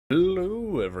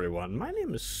Hello everyone, my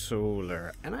name is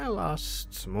Solar, and I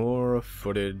lost some more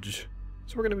footage.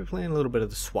 So we're going to be playing a little bit of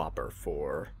the Swapper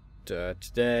for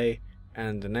today,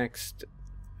 and the next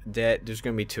day, there's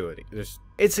going to be two of these.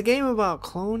 It's a game about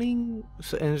cloning,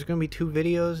 and there's going to be two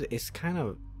videos. It's kind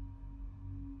of...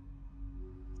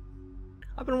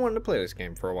 I've been wanting to play this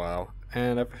game for a while,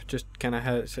 and I've just kind of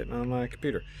had it sitting on my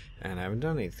computer, and I haven't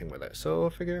done anything with it, so I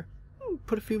figure...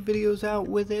 put a few videos out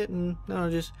with it, and I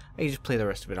can just play the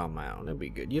rest of it on my own. It'll be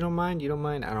good. You don't mind? You don't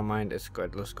mind? I don't mind. It's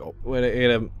good. Let's go.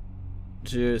 Wait,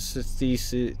 just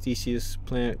Theseus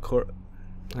planet core.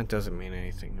 That doesn't mean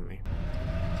anything to me.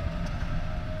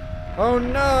 Oh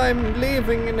no! I'm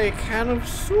leaving in a can of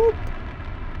soup.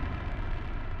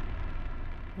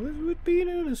 What would be in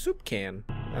a soup can?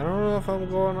 I don't know if I'm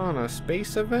going on a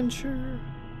space adventure.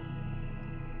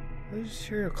 I just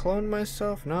here to clone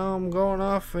myself. Now I'm going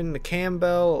off in the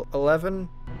Campbell 11.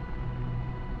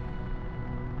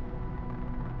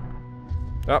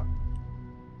 Oh.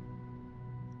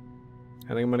 I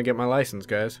think I'm gonna get my license,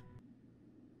 guys.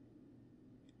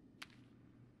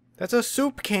 That's a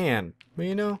soup can. But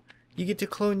you know, you get to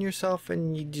clone yourself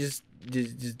and you just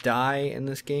die in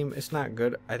this game. It's not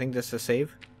good. I think that's a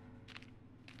save.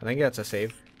 I think that's a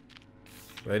save.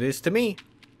 But it is to me.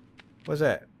 What's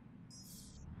that?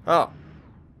 Oh.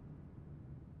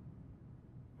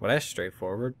 Well, that's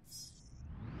straightforward.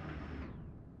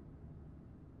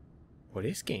 Well,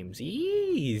 this game's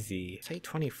easy. Say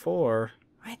 24.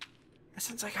 What? That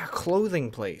sounds like a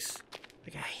clothing place.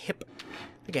 Like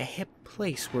a hip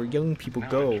place where young people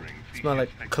go. Smell like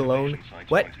cologne.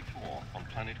 What?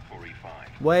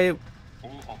 Wait.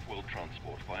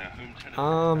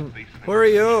 Who are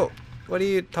you? What are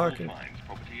you talking?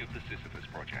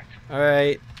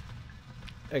 Alright.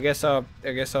 I guess I'll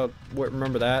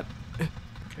remember that.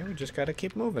 Okay, we just gotta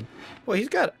keep moving. Well,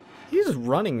 his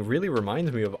running really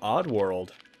reminds me of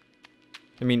Oddworld.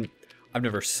 I mean, I've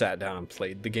never sat down and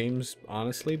played the games,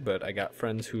 honestly, but I got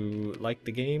friends who like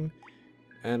the game,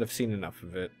 and I've seen enough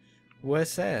of it.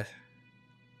 What's that?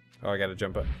 Oh, I gotta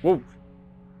jump up. Whoa!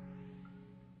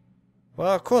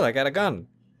 Well, cool, I got a gun.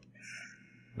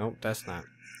 Nope, that's not.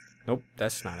 Nope,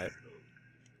 that's not it.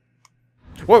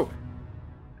 Whoa!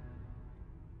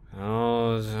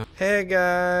 Oh, hey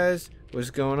guys, what's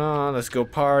going on? Let's go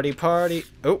party.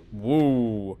 Oh,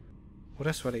 woo. Well,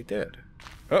 that's what he did.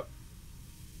 Oh,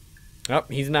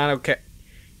 he's not okay.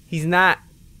 He's not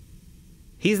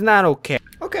okay.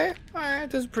 Okay, all right,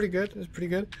 this is pretty good.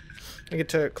 I get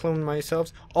to clone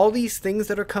myself. All these things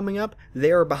that are coming up,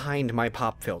 they are behind my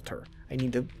pop filter. I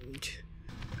need to.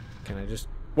 Can I just?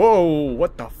 Whoa!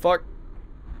 What the fuck?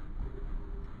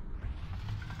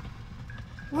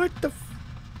 What the?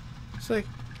 It's like,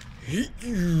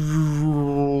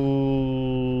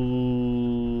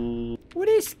 well,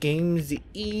 this game's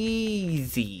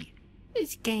easy.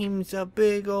 This game's a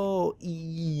big ol'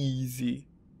 easy.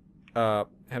 How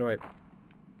do I?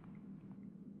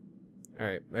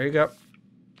 Alright, there you go.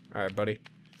 Alright, buddy.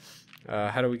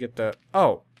 How do we get the?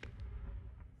 Oh.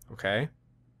 Okay.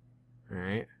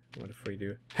 Alright. What if we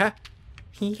do? Ha!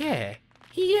 Yeah!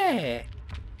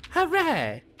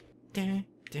 Alright!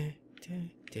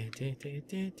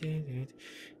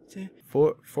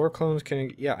 Four clones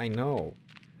can... Yeah, I know.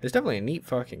 It's definitely a neat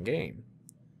fucking game.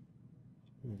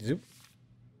 Zoop.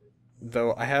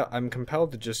 Though I'm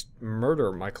compelled to just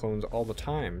murder my clones all the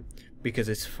time because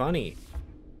it's funny.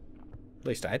 At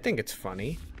least I think it's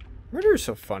funny. Murder's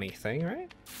a funny thing,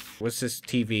 right? What's this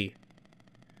TV?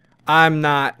 I'm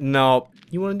not... No.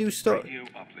 You want to do stuff?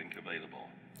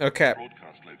 Okay.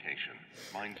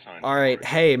 Alright,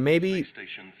 hey, maybe...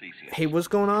 Hey, what's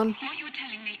going on? What you're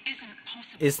telling me isn't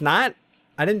possible. It's not?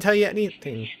 I didn't tell you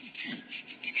anything.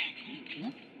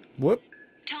 Whoop.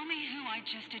 Tell me who I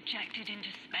just ejected into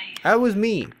space. That was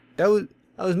me. That was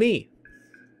me.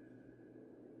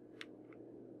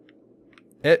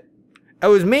 That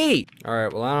was me!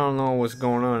 Alright, well, I don't know what's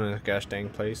going on in this gosh dang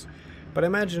place. But I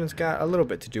imagine it's got a little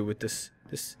bit to do with this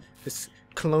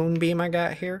clone beam I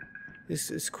got here.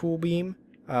 This cool beam.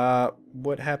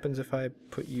 What happens if I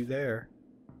put you there?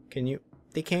 Can you?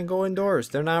 They can't go indoors.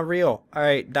 They're not real.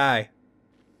 Alright, die.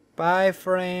 Bye,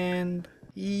 friend.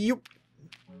 Yoop.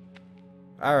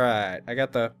 Alright, I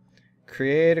got the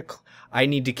create a I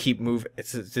need to keep moving.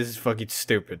 This is fucking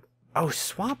stupid. Oh,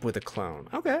 swap with a clone.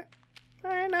 Okay.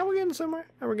 Alright, now we're getting somewhere.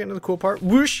 Now we're getting to the cool part.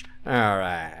 Whoosh!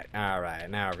 Alright.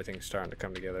 Now everything's starting to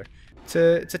come together. It's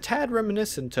a tad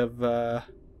reminiscent of the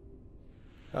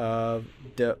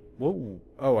whoa.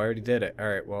 Oh, I already did it.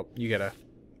 Alright, well, you gotta.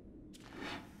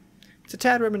 It's a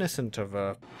tad reminiscent of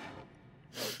the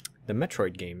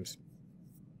Metroid games.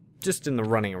 Just in the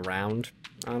running around,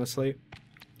 honestly.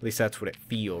 At least that's what it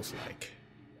feels like.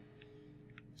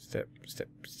 Step, step,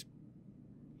 step.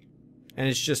 And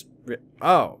it's just...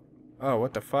 Oh! Oh,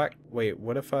 what the fuck? Wait,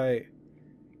 what if I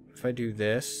do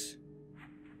this?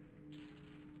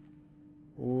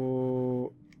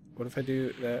 Ooh, what if I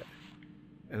do that?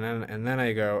 And then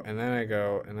I go, and then I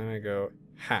go, and then I go.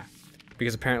 Ha!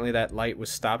 Because apparently that light was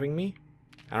stopping me.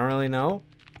 I don't really know.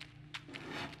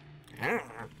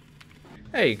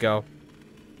 There you go.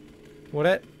 Well,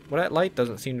 that light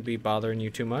doesn't seem to be bothering you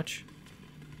too much.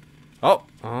 Oh!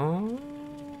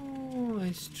 Oh,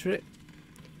 it's true.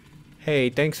 Hey,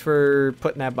 thanks for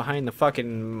putting that behind the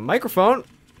fucking microphone.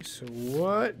 So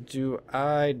what do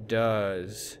I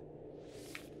does?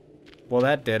 Well,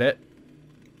 that did it.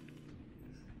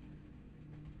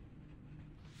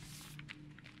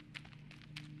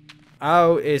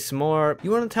 Oh, it's more...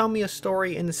 You want to tell me a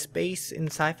story in space in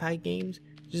sci-fi games?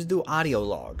 Just do audio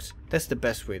logs. That's the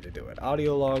best way to do it.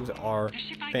 Audio logs are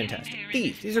fantastic.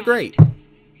 These are great. I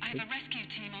have a rescue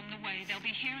team on the way. They'll be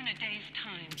here in a day's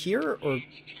time. Here or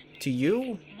to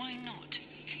you? Why not?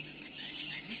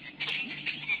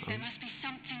 There must be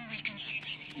something we can...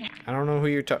 I don't know who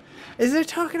you're talking... Is they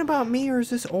talking about me or is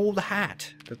this old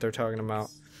hat that they're talking about?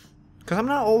 Because I'm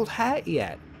not old hat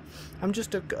yet.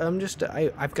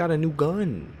 I've got a new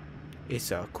gun. It's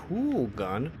a cool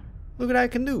gun. Look what I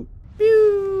can do.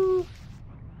 Pew!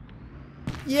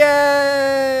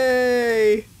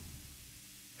 Yay!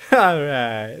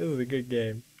 Alright, this was a good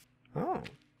game. Oh.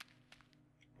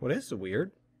 Well, this is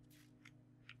weird.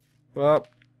 Well,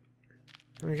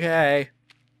 okay.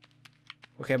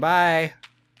 Okay, bye.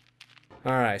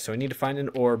 Alright, so I need to find an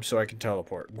orb so I can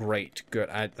teleport. Great, good.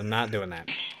 I'm not doing that.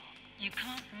 You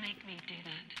can't make me do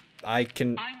that. I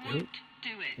can... I won't do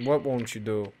it. What won't you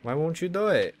do? Why won't you do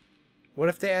it? What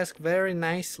if they ask very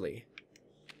nicely?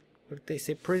 What if they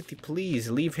say, pretty please,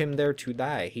 leave him there to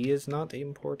die. He is not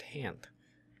important.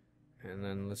 And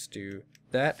then let's do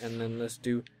that, and then let's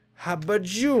do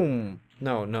Habajoom.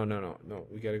 No.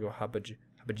 We gotta go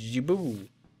Habajiboo.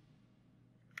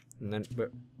 And then,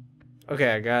 but...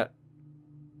 Okay, I got...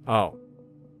 Oh.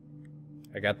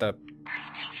 I got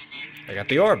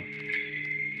the orb.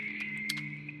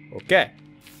 Okay.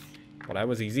 Well, that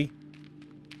was easy.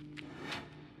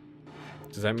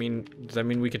 Does that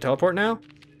mean we can teleport now?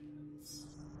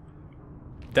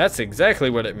 That's exactly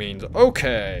what it means.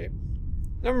 Okay.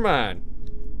 Never mind.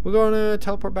 We're going to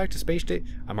teleport back to space station.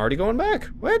 I'm already going back.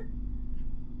 What?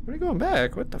 Where are you going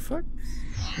back? What the fuck?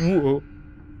 Whoa.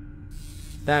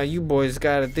 Now you boys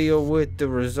gotta deal with the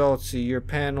results of your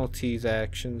penalties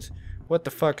actions. What the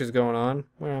fuck is going on?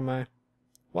 Where am I?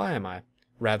 Why am I?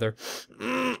 Rather.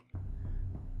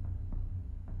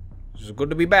 It's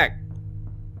good to be back.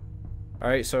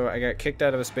 Alright, so I got kicked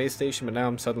out of a space station, but now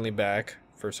I'm suddenly back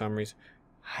for some reason.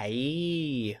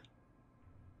 Hi.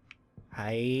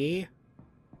 Hi.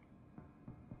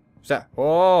 What's that?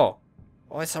 Oh!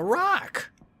 Oh, it's a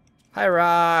rock! Hi,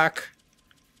 rock!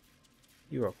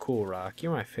 You're a cool rock.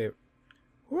 You're my favorite.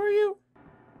 Who are you?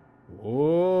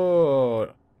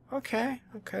 Whoa. Okay,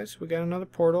 so we got another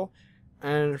portal.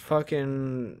 And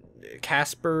fucking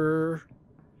Casper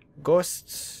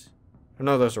ghosts. Oh,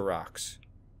 no, those are rocks.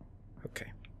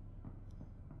 Okay.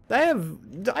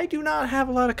 I do not have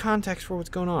a lot of context for what's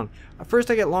going on. At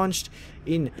first I get launched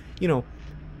in, you know,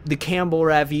 the Campbell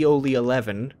Ravioli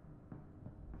 11.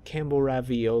 Campbell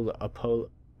Raviolo.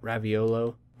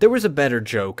 There was a better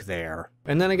joke there.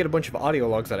 And then I get a bunch of audio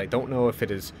logs that I don't know if it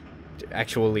is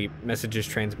actually messages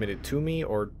transmitted to me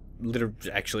or literally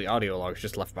actually audio logs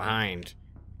just left behind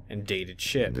and dated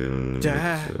shit. The limits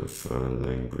of our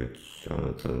language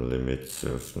are the limits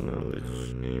of knowledge. Our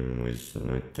name is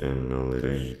not the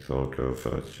knowledge thought of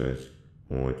us as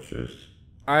watchers.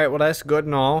 Alright, well that's good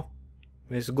and all.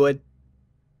 It's good.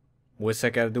 What's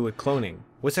that got to do with cloning?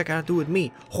 What's that got to do with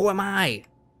me? Who am I?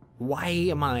 Why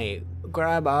am I?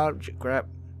 Grab object, grab.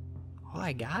 Oh,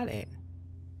 I got it.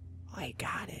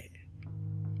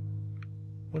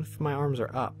 What if my arms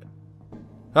are up?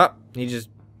 Oh, he just.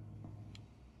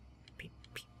 Beep,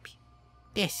 beep, beep.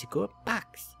 That's a good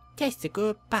box. That's a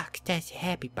good box. That's a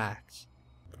happy box.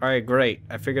 Alright, great.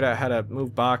 I figured out how to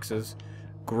move boxes.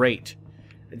 Great.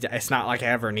 It's not like I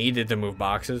ever needed to move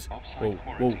boxes. Whoa.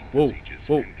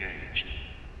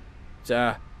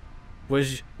 What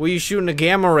are you shooting the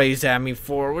gamma rays at me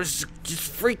for? It was just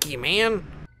freaky, man.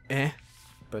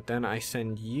 But then I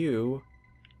send you.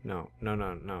 No.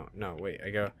 Wait,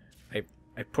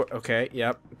 I put. Okay,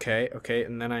 yep. Okay,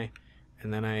 and then I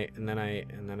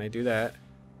do that.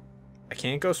 I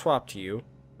can't go swap to you,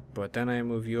 but then I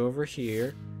move you over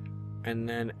here, and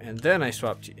then I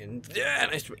swap to you, and then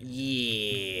I swap.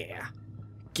 Yeah.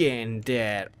 getting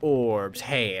dead orbs.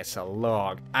 Hey, it's a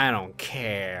log. I don't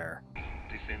care.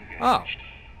 Oh.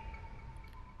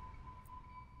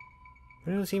 It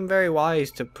doesn't seem very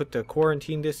wise to put the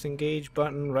quarantine disengage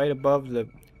button right above the...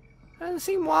 Doesn't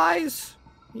seem wise.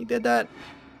 He did that.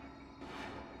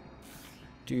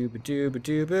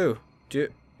 Dooba-dooba-doo-boo.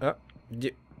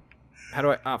 How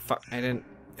do I... Oh, fuck. I didn't...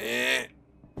 Here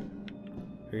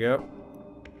we go.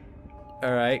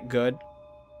 Alright, good.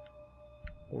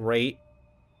 Great.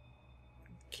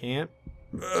 Can't.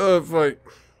 Fuck.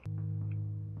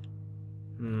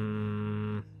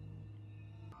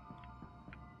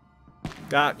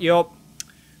 Yup.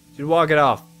 Should walk it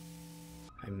off.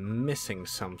 I'm missing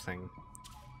something.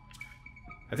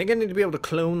 I think I need to be able to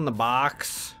clone the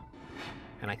box.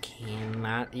 And I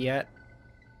cannot yet.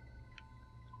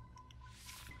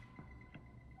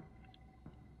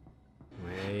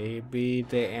 Maybe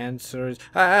the answer is...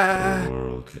 The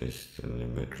world is the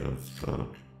limit of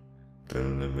thought. The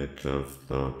limit of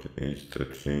thought is the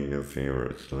chain of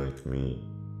heroes like me.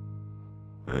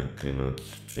 I cannot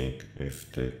speak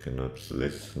if they cannot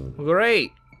listen.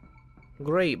 Great!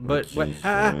 Great, but... What?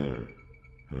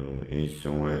 He's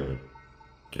aware.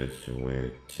 Just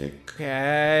aware, tick.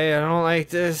 Okay, I don't like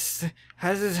this.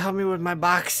 How does this help me with my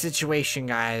box situation,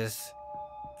 guys?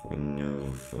 We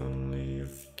never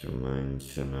leave the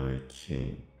minds in our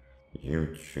chain.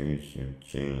 You choose your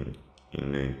chain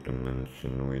in a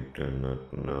dimension we do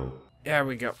not know. There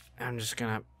we go. I'm just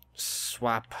gonna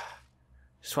swap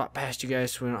past you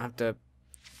guys so we don't have to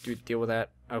deal with that.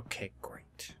 Okay,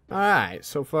 great. Alright,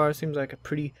 so far it seems like a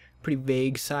pretty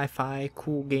vague sci-fi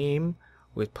cool game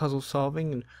with puzzle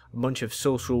solving and a bunch of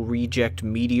social reject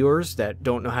meteors that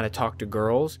don't know how to talk to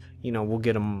girls. You know, we'll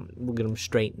get them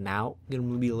straightened out, get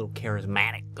them to be a little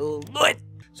charismatic.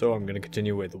 So I'm gonna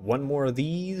continue with one more of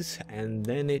these, and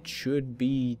then it should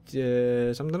be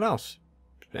something else.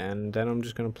 And then I'm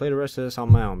just gonna play the rest of this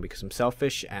on my own because I'm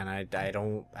selfish and I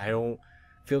don't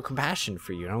feel compassion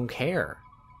for you. I don't care,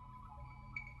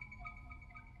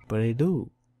 but I do.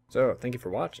 So thank you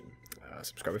for watching.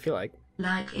 Subscribe if you like.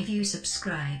 Like if you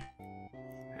subscribe.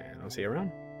 And I'll see you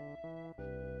around.